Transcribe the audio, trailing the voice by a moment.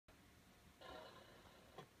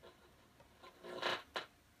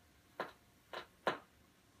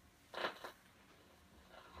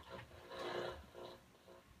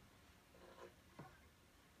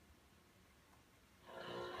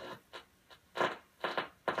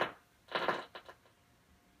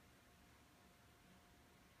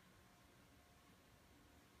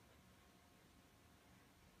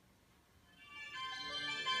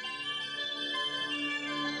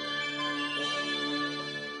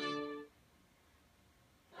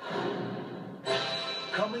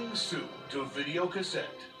Coming soon to Videocassette.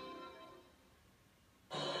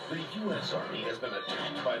 The U.S. Army has been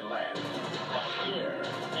attacked by land, by air,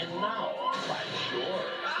 and now by shore.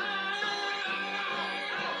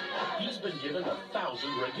 He's been given 1,000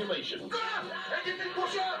 regulations.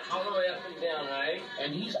 All the way up and down, right?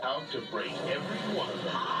 And he's out to break every one of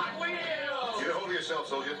them. Get a hold of yourself,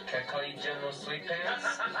 soldier. Can I call you General Sweet Pants?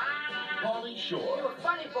 Pauly Shore. You're a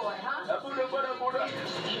funny boy, huh? Is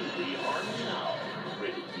in the Army now.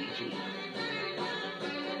 Rated PG.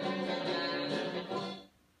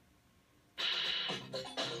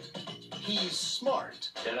 He's smart.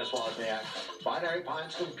 Dennis Wozniak, Binary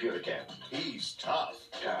Pines Computer Camp. He's tough.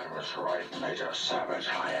 Damn is right, Major Savage.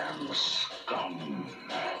 I am scum.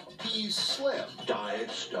 He's slim.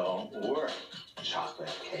 Diets don't work.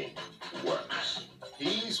 Chocolate cake works.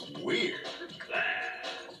 He's weird.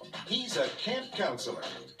 He's a camp counselor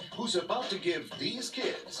who's about to give these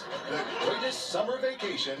kids the greatest summer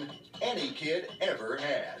vacation any kid ever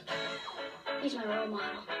had. He's my role model.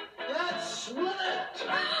 That's it.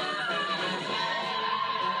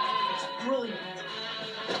 It's brilliant.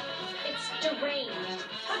 It's deranged.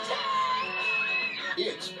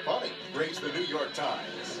 It's funny, rates the New York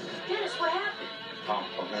Times. Dennis, what happened?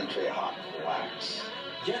 Complimentary hot wax.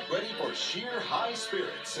 Get ready for sheer high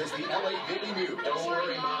spirits, says the LA Daily News. Don't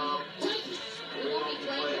worry, Mom. We won't be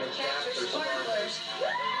playing with chapter spoilers.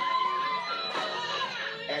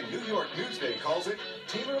 And New York Newsday calls it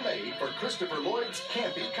tailor-made for Christopher Lloyd's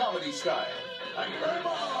campy comedy style.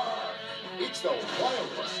 It's the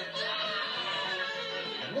wildest,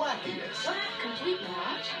 wackiest, What a complete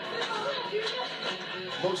knot.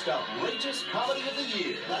 most outrageous comedy of the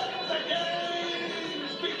year. The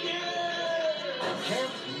games begin!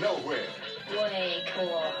 Camp Nowhere. Way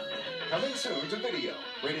cool. Coming soon to video.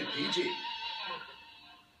 Rated PG.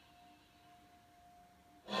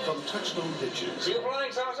 From Touchstone Pictures, See the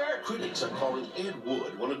flying saucer? critics are calling Ed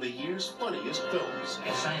Wood one of the year's funniest films.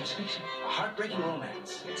 It's science fiction. A heartbreaking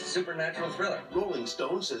romance. It's a supernatural thriller. Rolling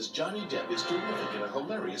Stone says Johnny Depp is terrific in a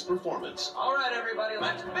hilarious performance. All right, everybody,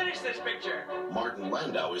 let's finish this picture. Martin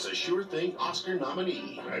Landau is a sure thing Oscar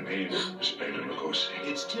nominee. My name is Bela Lugosi.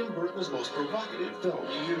 It's Tim Burton's most provocative film.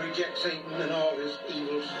 You reject Satan and all his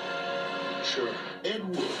evils? Sure. Ed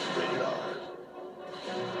Wood, rated R.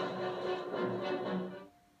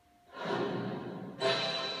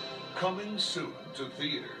 Coming soon to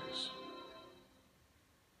theaters.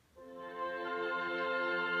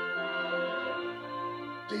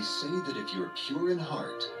 They say that if you're pure in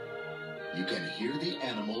heart, you can hear the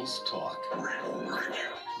animals talk.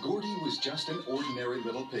 Gordy was just an ordinary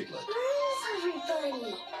little piglet Where is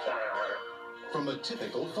everybody? from a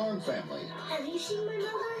typical farm family Have you seen my mother?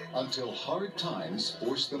 until hard times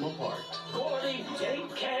forced them apart. Gordy,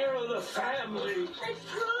 take care of the family. I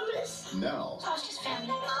promise. Now, Lost his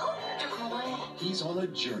family. Took him away. he's on a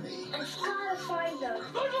journey I've gotta find them.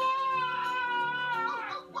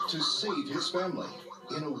 to save his family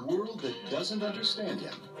in a world that doesn't understand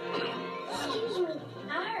him. Excuse me.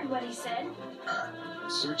 I heard what he said.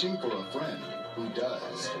 Searching for a friend who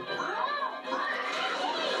does.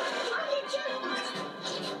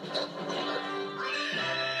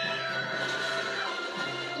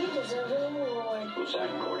 You deserve a reward. We'll sign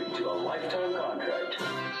Gordy to a lifetime contract.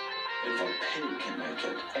 If a pig can make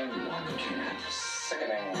it, anyone can.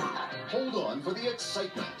 Sickening. Hold on for the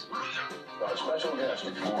excitement. Our special guest,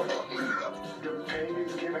 Gordy. The pig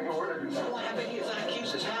is giving orders. What happened to you? I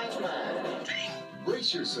accuse his hands, man.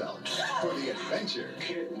 Brace yourself for the adventure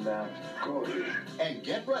Kidnap Gordy. and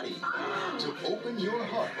get ready to open your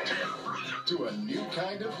heart to a new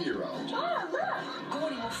kind of hero. Oh, look!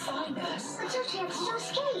 Gordy will find us. It's our chance to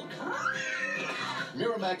escape.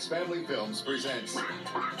 Miramax Family Films presents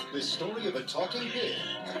the story of a talking pig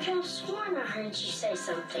I could have sworn I heard you say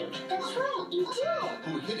something. That's right, you did.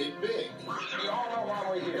 who hit it big We all know why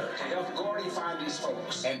we're here, to help Gordy find these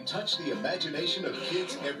folks. and touched the imagination of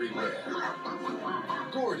kids everywhere.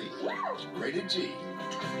 Gordy, rated G.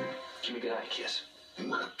 Give me a goodnight kiss.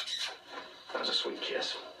 That was a sweet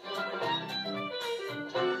kiss.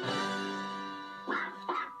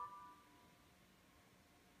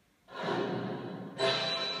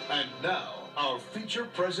 And now, our feature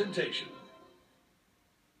presentation.